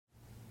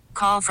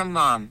Call from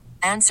mom.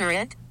 Answer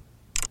it.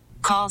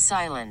 Call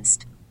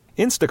silenced.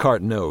 Instacart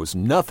knows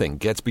nothing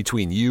gets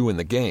between you and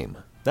the game.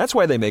 That's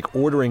why they make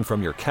ordering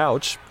from your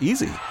couch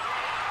easy.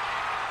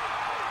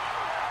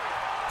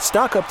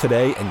 Stock up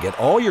today and get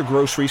all your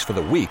groceries for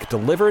the week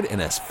delivered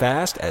in as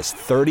fast as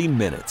 30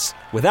 minutes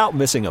without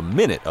missing a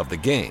minute of the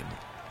game.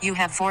 You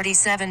have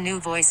 47 new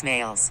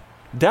voicemails.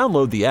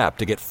 Download the app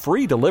to get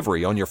free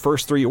delivery on your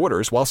first 3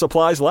 orders while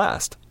supplies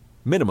last.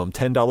 Minimum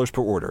 $10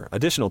 per order.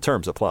 Additional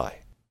terms apply.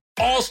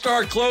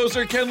 All-star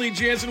closer Kenley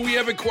Jansen, we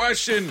have a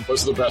question.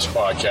 What's the best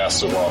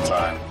podcast of all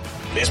time?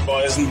 Baseball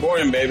isn't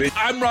boring, baby.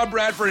 I'm Rob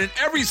Bradford, and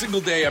every single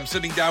day I'm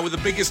sitting down with the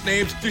biggest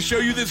names to show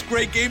you this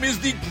great game is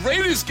the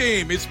greatest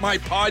game. It's my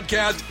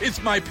podcast.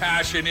 It's my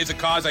passion. It's a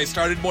cause I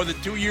started more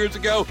than 2 years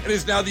ago and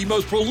is now the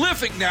most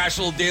prolific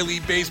national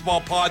daily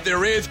baseball pod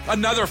there is.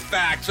 Another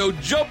fact. So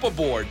jump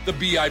aboard the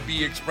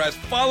BIB Express.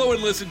 Follow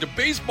and listen to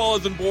Baseball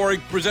Isn't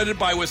Boring, presented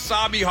by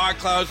Wasabi Hot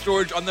Cloud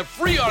Storage on the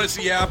free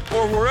Odyssey app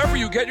or wherever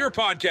you get your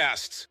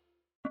podcasts.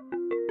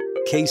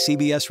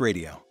 KCBS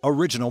Radio,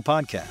 original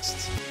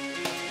podcasts.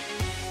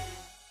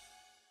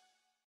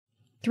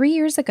 3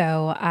 years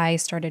ago, I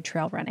started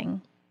trail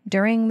running.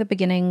 During the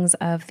beginnings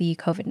of the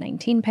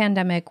COVID-19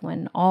 pandemic,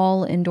 when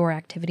all indoor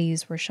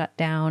activities were shut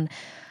down,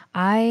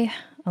 I,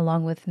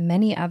 along with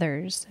many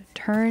others,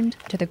 turned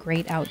to the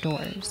great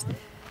outdoors.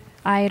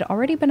 I'd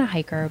already been a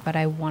hiker, but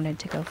I wanted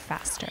to go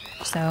faster.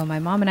 So my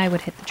mom and I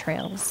would hit the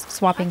trails,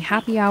 swapping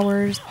happy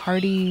hours,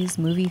 parties,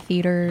 movie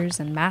theaters,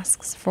 and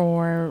masks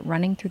for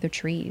running through the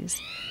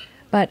trees.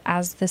 But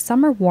as the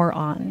summer wore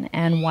on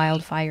and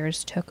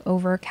wildfires took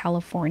over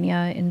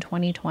California in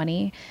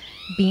 2020,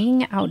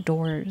 being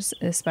outdoors,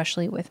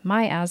 especially with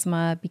my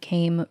asthma,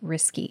 became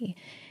risky.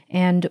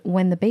 And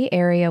when the Bay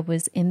Area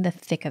was in the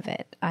thick of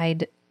it,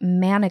 I'd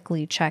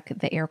manically check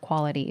the air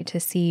quality to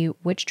see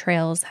which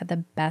trails had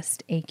the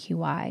best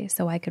AQI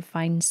so I could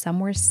find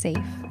somewhere safe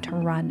to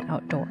run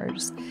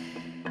outdoors.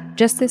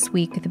 Just this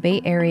week, the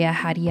Bay Area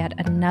had yet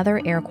another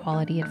air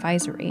quality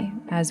advisory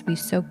as we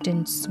soaked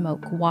in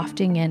smoke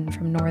wafting in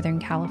from Northern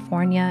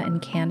California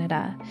and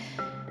Canada.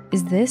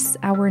 Is this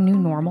our new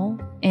normal?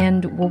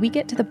 And will we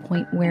get to the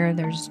point where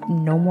there's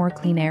no more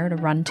clean air to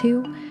run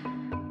to?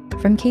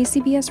 From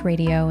KCBS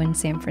Radio in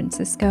San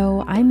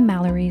Francisco, I'm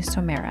Mallory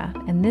Somera,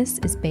 and this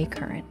is Bay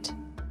Current.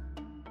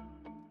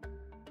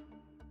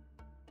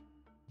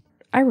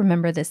 I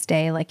remember this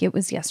day like it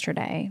was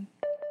yesterday.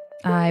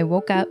 I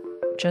woke up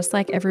just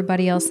like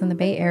everybody else in the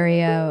Bay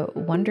Area,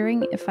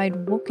 wondering if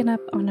I'd woken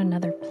up on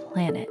another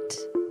planet.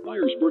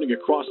 Fires burning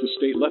across the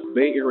state left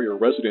Bay Area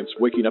residents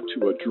waking up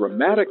to a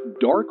dramatic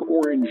dark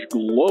orange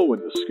glow in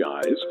the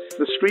skies.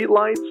 The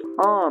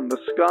streetlights on, the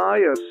sky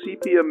a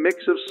sepia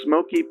mix of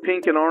smoky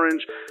pink and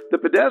orange. The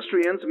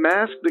pedestrians,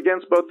 masked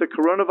against both the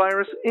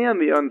coronavirus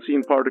and the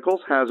unseen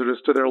particles hazardous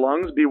to their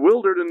lungs,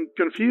 bewildered and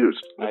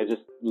confused. I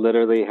just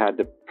literally had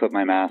to put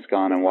my mask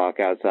on and walk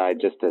outside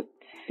just to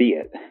see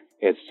it.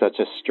 It's such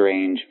a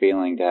strange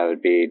feeling to have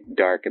it be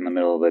dark in the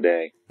middle of the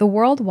day. The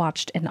world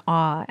watched in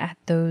awe at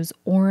those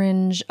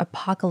orange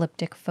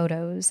apocalyptic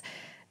photos.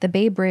 The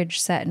Bay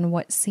Bridge set in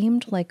what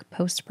seemed like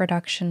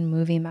post-production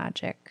movie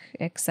magic,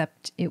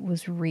 except it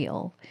was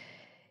real.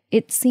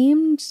 It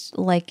seemed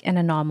like an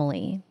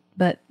anomaly,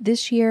 but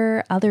this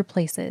year other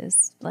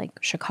places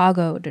like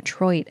Chicago,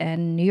 Detroit,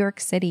 and New York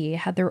City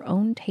had their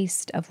own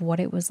taste of what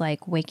it was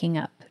like waking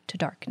up to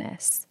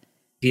darkness.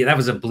 Yeah, that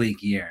was a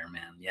bleak year,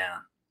 man. Yeah.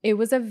 It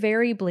was a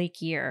very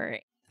bleak year.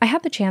 I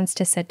had the chance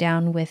to sit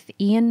down with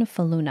Ian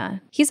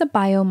Faluna. He's a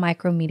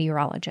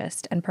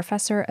biomicrometeorologist and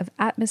professor of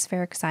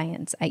atmospheric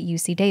science at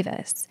UC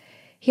Davis.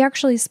 He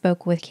actually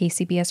spoke with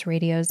KCBS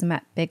Radio's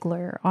Matt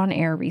Bigler on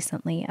air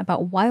recently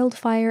about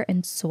wildfire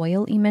and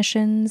soil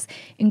emissions,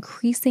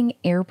 increasing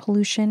air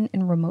pollution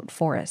in remote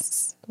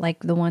forests,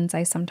 like the ones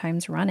I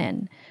sometimes run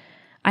in.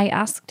 I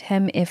asked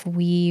him if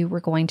we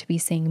were going to be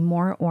seeing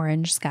more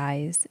orange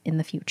skies in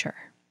the future.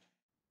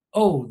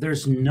 Oh,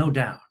 there's no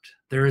doubt.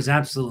 There is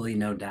absolutely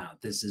no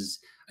doubt. This is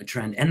a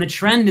trend. And the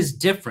trend is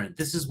different.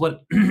 This is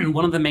what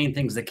one of the main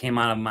things that came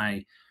out of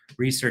my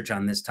research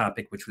on this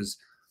topic, which was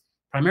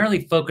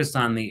primarily focused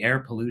on the air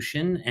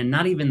pollution and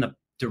not even the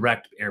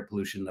direct air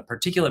pollution. The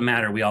particulate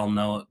matter we all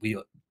know we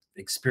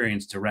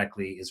experience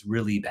directly is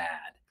really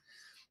bad.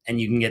 And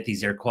you can get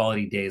these air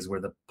quality days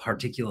where the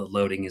particulate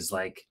loading is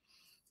like,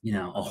 you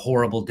know, a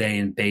horrible day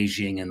in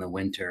Beijing in the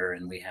winter,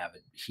 and we have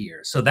it here.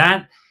 So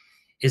that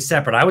is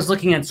separate. I was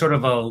looking at sort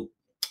of a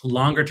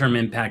longer term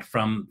impact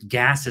from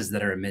gases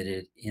that are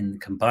emitted in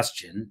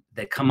combustion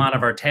that come out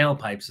of our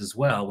tailpipes as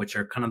well, which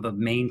are kind of the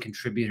main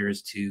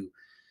contributors to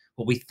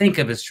what we think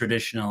of as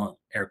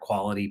traditional air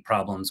quality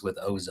problems with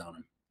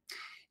ozone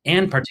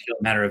and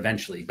particulate matter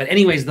eventually. But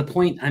anyways, the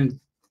point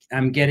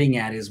I'm getting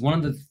at is one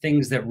of the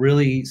things that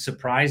really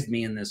surprised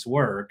me in this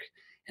work,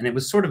 and it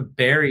was sort of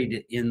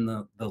buried in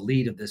the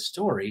lead of this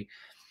story,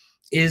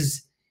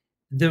 is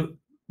the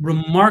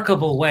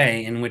remarkable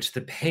way in which the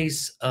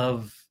pace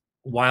of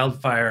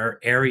wildfire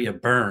area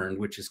burned,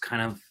 which is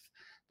kind of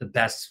the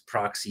best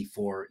proxy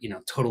for, you know,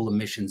 total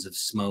emissions of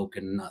smoke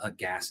and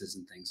gases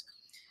and things,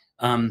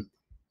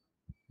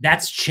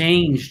 That's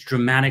changed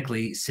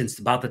dramatically since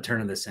about the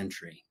turn of the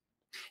century.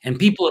 And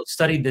people have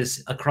studied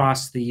this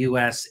across the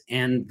US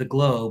and the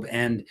globe.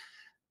 And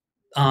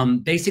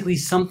basically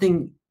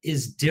something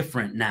is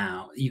different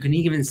now. You can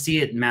even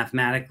see it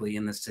mathematically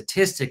in the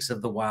statistics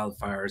of the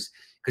wildfires,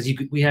 because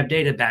we have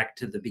data back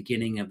to the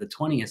beginning of the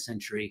 20th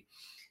century.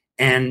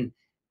 And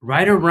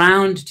right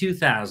around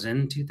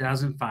 2000,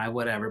 2005,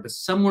 whatever, but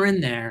somewhere in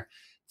there,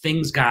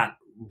 things got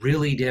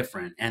really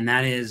different. And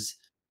that is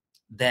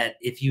that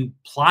if you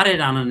plot it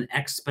on an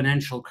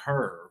exponential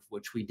curve,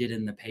 which we did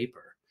in the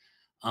paper,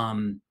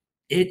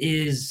 it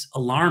is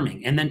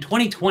alarming. And then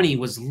 2020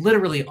 was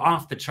literally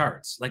off the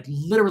charts, like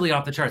literally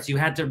off the charts. You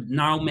had to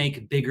now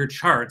make bigger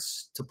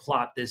charts to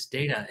plot this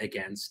data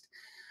against,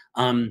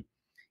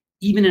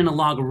 even in a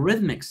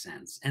logarithmic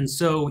sense.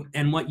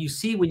 And what you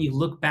see when you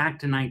look back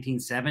to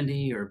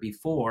 1970 or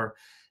before,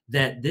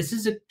 that this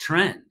is a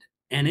trend,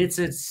 and it's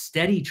a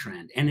steady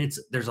trend. And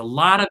there's a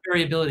lot of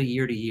variability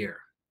year to year,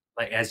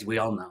 like as we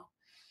all know.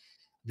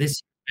 This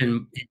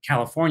in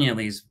California, at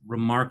least,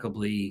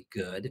 remarkably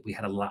good. We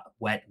had a lot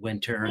wet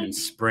winter and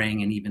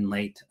spring and even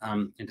late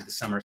into the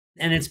summer.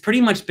 And it's pretty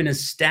much been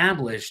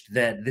established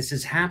that this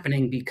is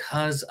happening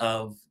because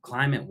of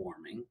climate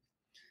warming.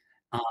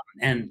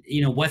 And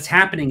what's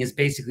happening is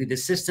basically the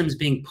system's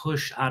being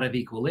pushed out of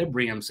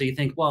equilibrium. So you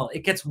think, well,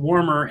 it gets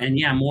warmer and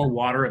more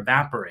water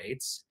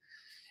evaporates.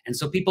 And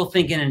so people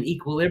think in an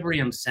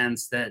equilibrium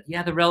sense that,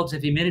 the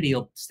relative humidity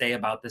will stay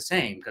about the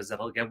same because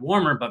it'll get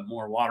warmer, but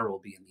more water will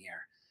be in the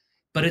air.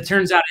 But it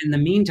turns out in the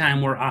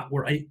meantime, we're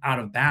out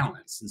of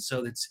balance. And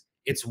so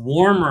it's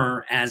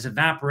warmer as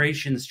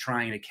evaporation is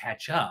trying to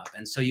catch up.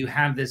 And so you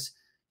have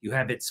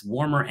it's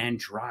warmer and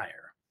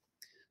drier.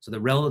 So the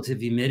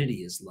relative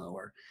humidity is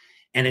lower.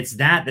 And it's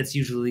that's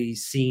usually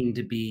seen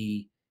to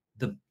be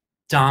the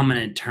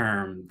dominant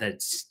term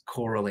that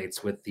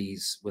correlates with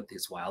these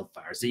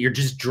wildfires, that you're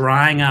just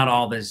drying out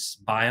all this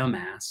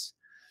biomass.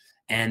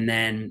 And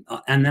then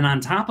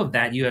on top of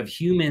that, you have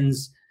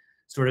humans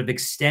sort of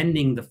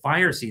extending the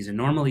fire season.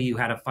 Normally you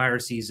had a fire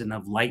season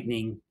of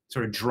lightning,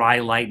 sort of dry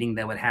lightning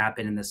that would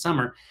happen in the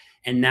summer.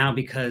 And now,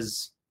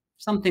 because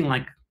something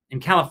like in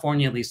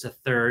California, at least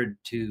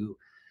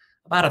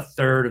about a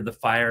third of the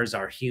fires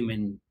are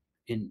human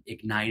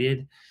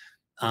ignited.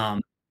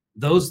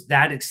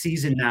 That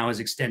season now is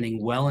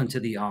extending well into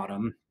the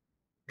autumn.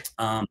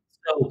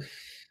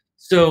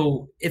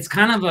 So it's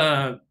kind of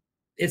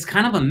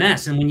a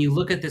mess. And when you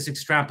look at this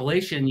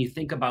extrapolation, you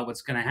think about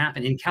what's going to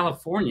happen. In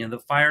California, the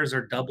fires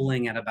are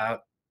doubling at about,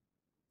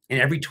 in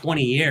every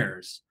 20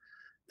 years,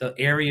 the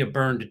area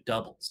burned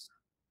doubles.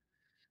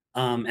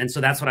 And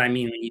so that's what I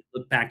mean. When you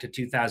look back to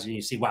 2000,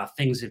 you see, wow,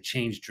 things have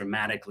changed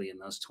dramatically in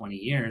those 20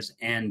 years.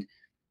 And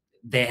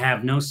they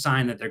have no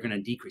sign that they're going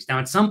to decrease. Now,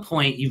 at some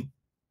point,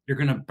 you're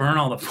going to burn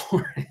all the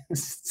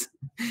forests.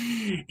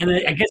 And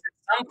I guess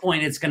at some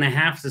point, it's going to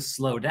have to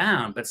slow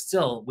down. But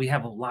still, we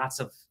have lots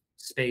of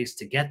space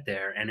to get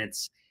there. And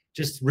it's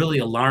just really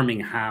alarming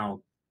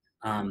how,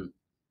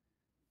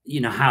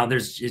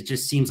 it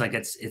just seems like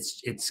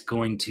it's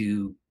going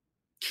to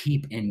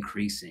keep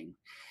increasing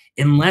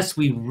unless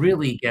we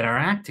really get our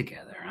act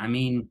together. I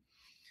mean,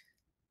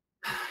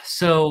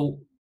 so.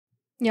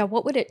 Yeah,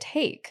 what would it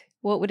take?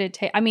 What would it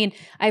take? I mean,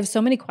 I have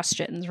so many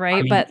questions,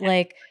 right? But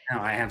like,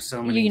 no, I have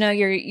so many.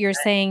 You're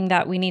saying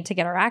that we need to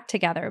get our act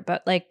together,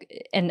 but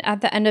like, and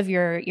at the end of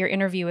your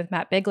interview with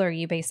Matt Bigler,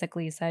 you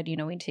basically said,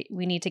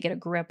 we need to get a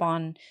grip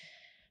on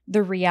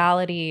the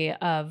reality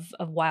of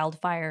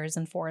wildfires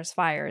and forest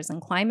fires and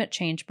climate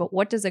change. But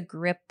what does a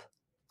grip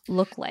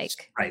look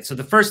like? Right. So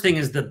the first thing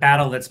is the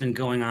battle that's been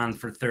going on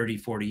for 30,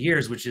 40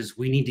 years, which is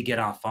we need to get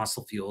off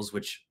fossil fuels,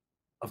 which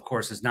of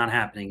course is not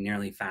happening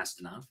nearly fast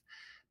enough.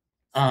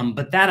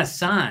 But that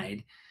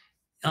aside,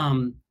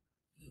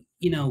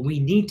 we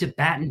need to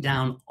batten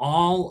down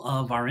all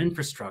of our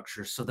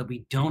infrastructure so that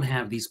we don't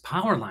have these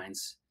power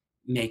lines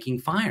making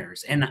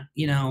fires. And,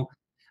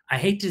 I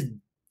hate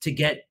to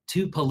get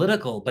too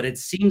political, but it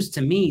seems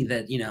to me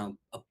that,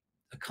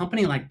 a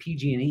company like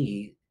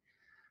PG&E,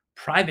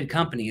 private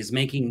company, is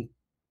making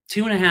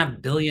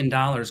 $2.5 billion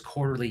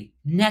quarterly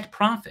net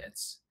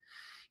profits.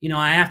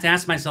 I have to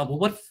ask myself, well,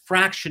 what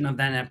fraction of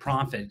that net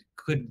profit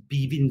could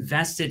be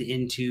invested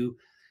into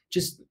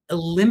just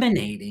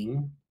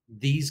eliminating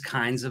these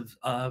kinds of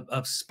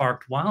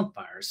sparked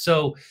wildfires?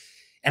 So,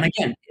 and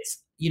again,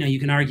 it's, you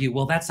can argue,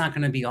 well, that's not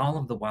going to be all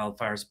of the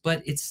wildfires,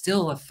 but it's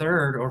still a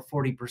third or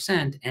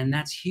 40%, and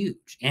that's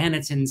huge. And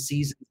it's in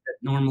seasons that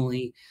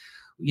normally,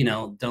 we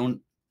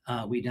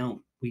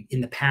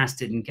in the past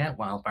didn't get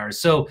wildfires.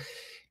 So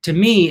to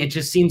me, it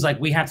just seems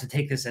like we have to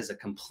take this as a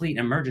complete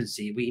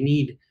emergency. We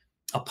need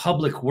a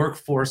public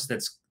workforce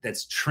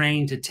that's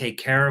trained to take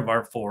care of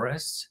our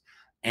forests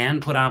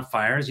and put out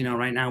fires.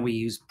 Right now we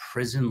use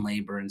prison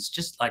labor, and it's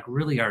just like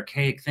really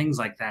archaic things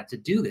like that to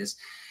do this.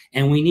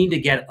 And we need to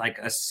get like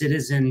a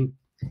citizen,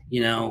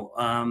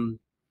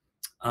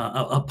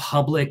 a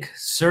public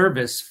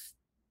service,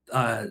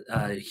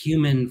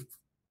 human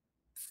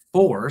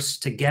force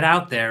to get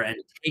out there and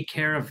take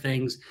care of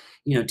things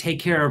take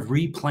care of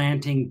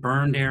replanting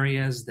burned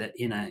areas that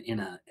in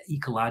a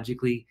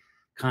ecologically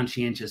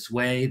conscientious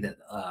way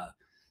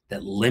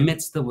that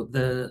limits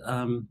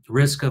the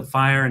risk of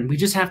fire. And we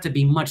just have to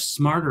be much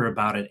smarter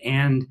about it.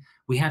 And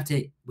we have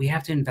to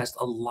invest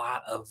a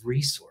lot of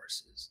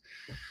resources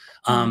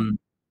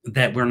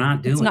that we're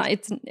not doing.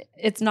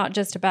 It's not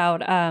just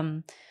about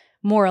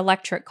more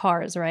electric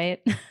cars,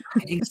 right?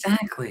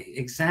 Exactly.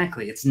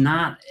 It's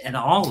not at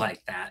all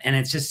like that. And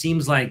it just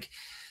seems like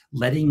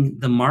letting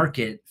the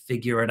market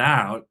figure it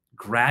out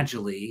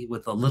gradually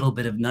with a little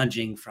bit of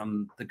nudging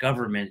from the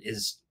government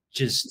is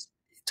just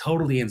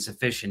totally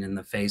insufficient in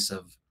the face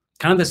of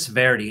kind of the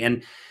severity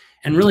and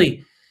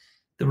really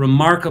the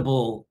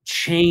remarkable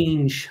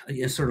change,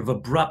 sort of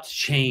abrupt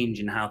change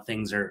in how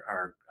things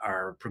are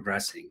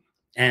progressing.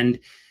 And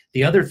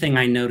the other thing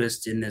I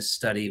noticed in this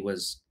study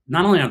was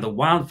not only are the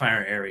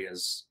wildfire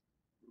areas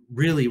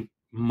really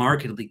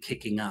markedly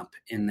kicking up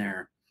in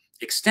their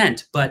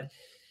extent, but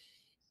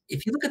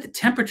if you look at the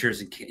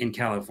temperatures in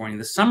California,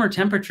 the summer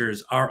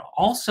temperatures are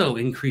also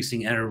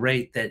increasing at a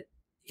rate that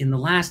in the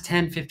last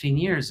 10, 15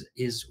 years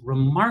is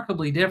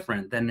remarkably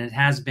different than it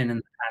has been in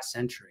the past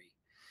century.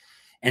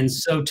 And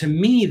so to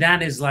me,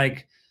 that is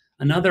like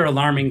another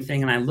alarming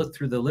thing. And I look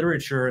through the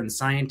literature and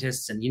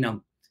scientists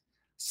and,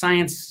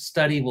 science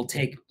study will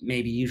take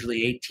maybe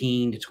usually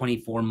 18 to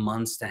 24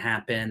 months to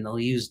happen. They'll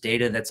use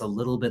data that's a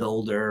little bit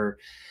older.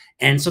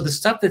 And so the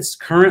stuff that's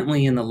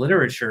currently in the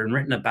literature and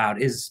written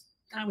about is,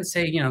 I would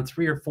say,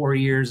 3 or 4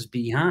 years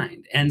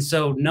behind. And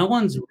so no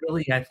one's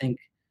really, I think,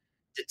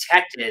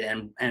 detected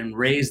and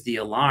raised the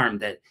alarm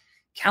that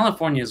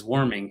California is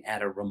warming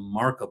at a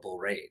remarkable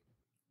rate.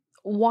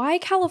 Why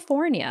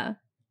California?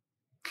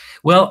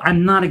 Well,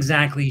 I'm not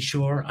exactly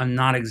sure.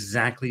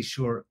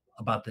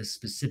 About the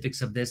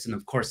specifics of this. And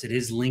of course, it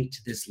is linked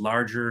to this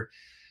larger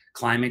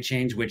climate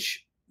change,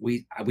 which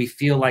we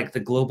feel like the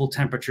global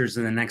temperatures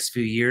in the next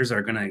few years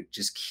are going to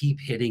just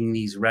keep hitting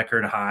these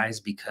record highs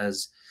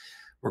because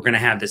we're going to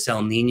have this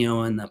El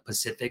Nino in the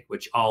Pacific,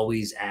 which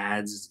always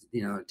adds,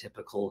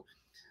 typical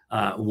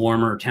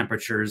warmer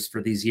temperatures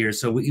for these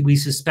years. So we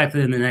suspect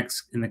that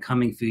in the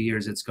coming few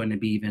years, it's going to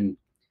be even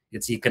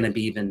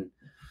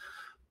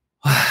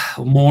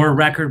more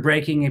record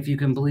breaking, if you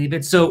can believe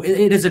it. So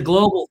it is a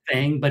global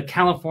thing, but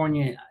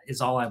California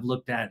is all I've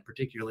looked at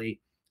particularly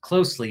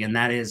closely. And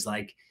that is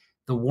like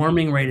the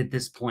warming rate at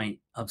this point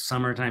of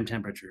summertime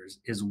temperatures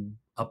is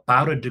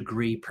about 1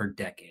 degree per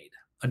decade.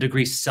 1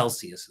 degree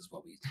Celsius is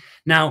what we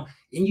now,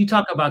 and you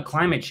talk about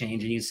climate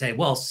change and you say,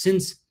 well,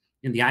 since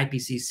in the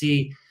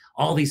IPCC,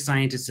 all these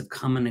scientists have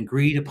come and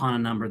agreed upon a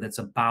number that's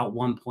about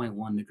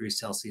 1.1 degrees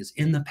Celsius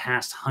in the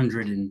past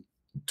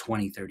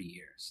 120, 30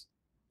 years.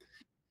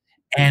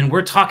 And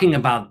we're talking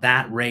about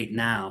that rate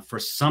now for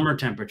summer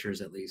temperatures,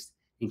 at least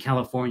in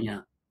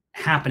California,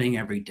 happening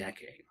every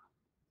decade.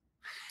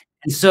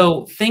 And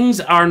so things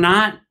are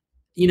not,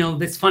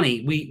 that's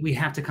funny. We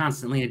have to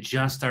constantly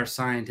adjust our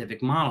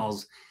scientific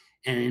models.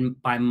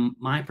 And by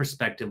my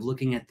perspective,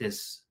 looking at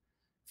this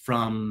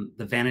from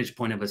the vantage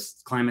point of a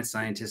climate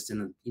scientist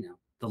in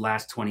the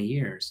last 20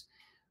 years,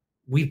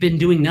 we've been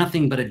doing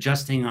nothing but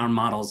adjusting our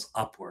models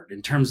upward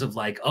in terms of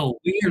like, oh,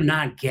 we are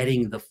not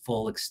getting the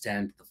full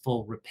extent, the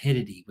full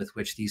rapidity with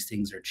which these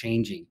things are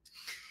changing.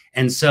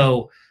 And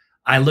so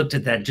I looked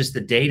at that, just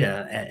the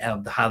data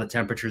of how the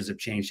temperatures have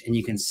changed. And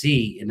you can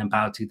see in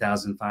about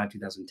 2005,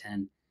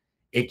 2010,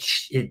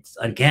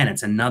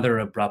 it's another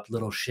abrupt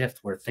little shift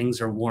where things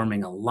are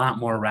warming a lot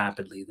more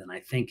rapidly than I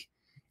think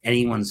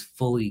anyone's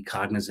fully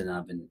cognizant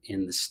of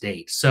in the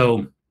state.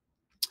 So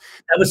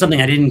that was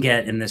something I didn't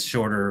get in this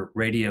shorter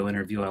radio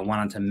interview. I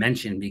wanted to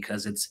mention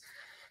because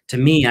to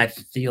me, I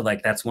feel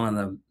like that's one of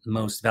the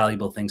most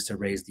valuable things to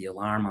raise the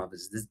alarm of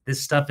is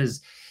this stuff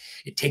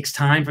it takes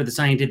time for the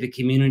scientific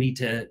community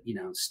to,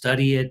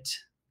 study it,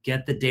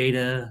 get the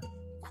data,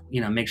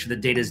 make sure the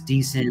data is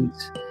decent,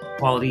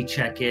 quality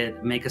check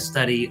it, make a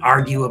study,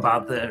 argue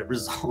about the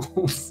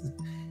results.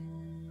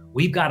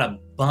 We've got a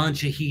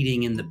bunch of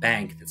heating in the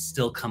bank that's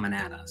still coming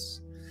at us.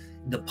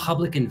 The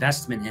public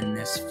investment in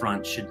this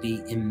front should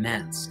be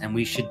immense, and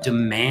we should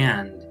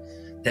demand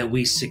that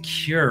we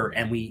secure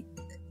and we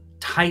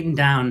tighten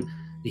down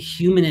the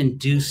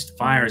human-induced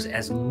fires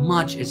as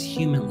much as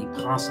humanly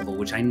possible,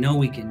 which I know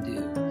we can do.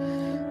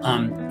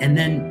 And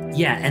then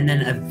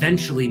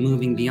eventually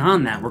moving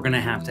beyond that, we're going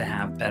to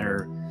have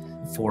better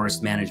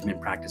forest management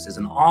practices,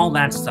 and all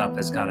that stuff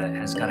has got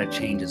to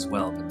change as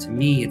well. But to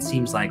me, it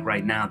seems like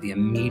right now the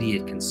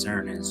immediate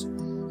concern is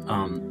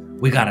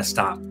we got to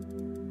stop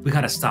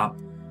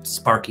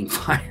sparking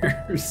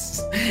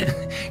fires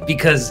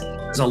because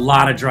there's a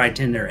lot of dry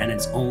tinder and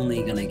it's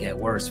only going to get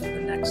worse for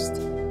the next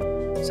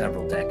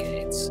several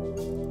decades.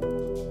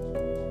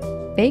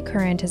 Bay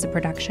Current is a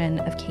production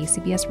of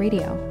KCBS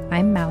Radio.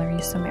 I'm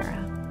Mallory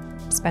Somera.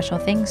 Special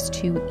thanks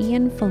to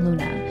Ian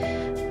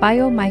Faluna,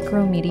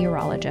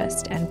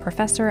 biomicrometeorologist and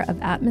professor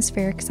of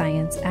atmospheric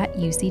science at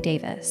UC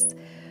Davis.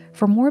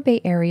 For more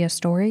Bay Area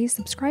stories,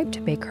 subscribe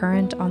to Bay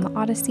Current on the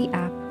Odyssey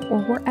app or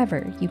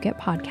wherever you get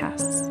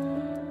podcasts.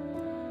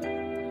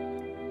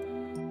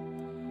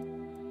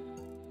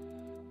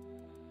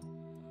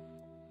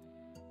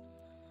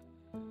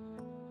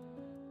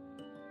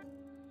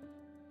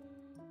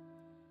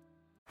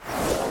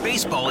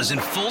 Baseball is in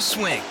full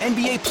swing.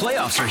 NBA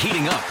playoffs are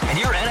heating up, and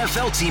your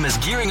NFL team is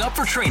gearing up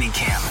for training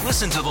camp.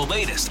 Listen to the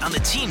latest on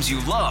the teams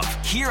you love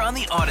here on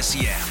the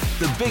Odyssey app.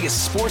 The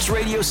biggest sports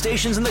radio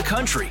stations in the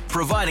country,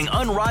 providing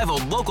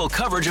unrivaled local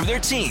coverage of their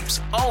teams,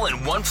 all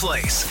in one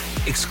place.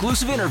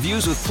 Exclusive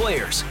interviews with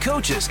players,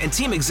 coaches, and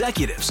team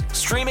executives,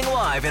 streaming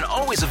live and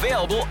always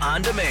available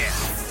on demand.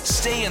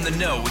 Stay in the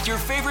know with your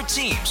favorite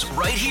teams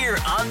right here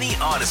on the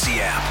Odyssey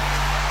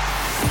app.